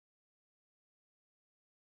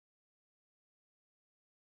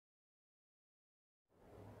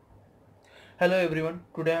Hello everyone,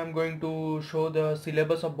 today I am going to show the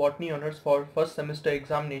syllabus of Botany Honors for first semester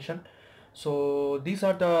examination. So these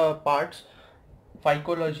are the parts: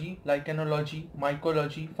 phycology, lichenology,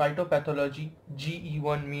 mycology, phytopathology.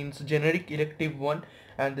 GE1 means generic elective 1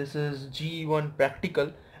 and this is GE1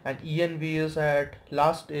 practical, and ENVS at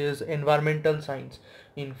last is environmental science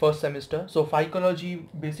in first semester. So phycology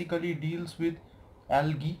basically deals with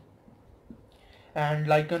algae and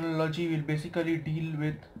lichenology will basically deal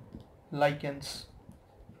with lichens.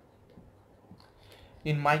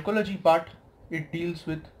 In mycology part, it deals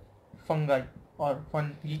with fungi or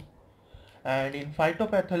fungi, and in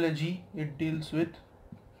phytopathology, it deals with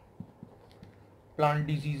plant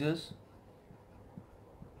diseases.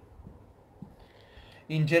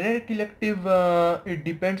 In generic elective, it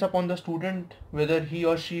depends upon the student whether he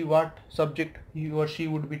or she what subject he or she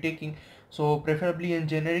would be taking. So preferably in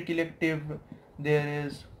generic elective, there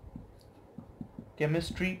is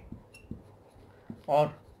chemistry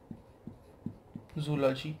or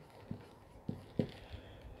zoology.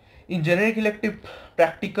 In generic elective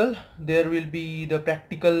practical, there will be the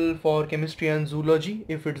practical for chemistry and zoology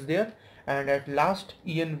if it's there, and at last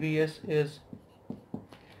ENVS is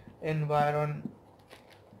environmental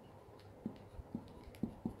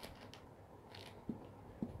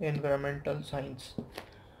science.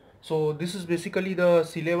 So this is basically the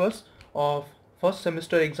syllabus of first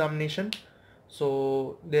semester examination.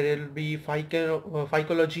 So there will be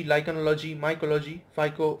phycology, lichenology, mycology,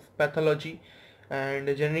 phycopathology, and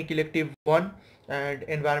generic elective 1 and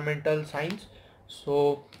environmental science.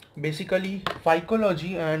 So basically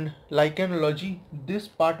phycology and lichenology, this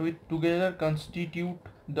part with together constitute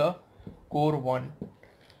the core 1.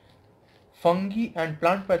 Fungi and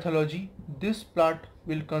plant pathology, this part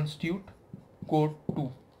will constitute core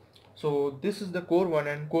 2. So this is the core 1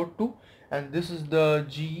 and core 2, and this is the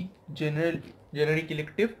generic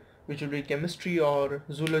elective, which will be chemistry or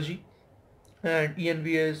zoology, and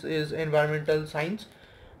ENVS is environmental science.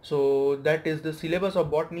 So that is the syllabus of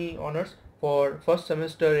botany honors for first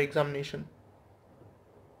semester examination.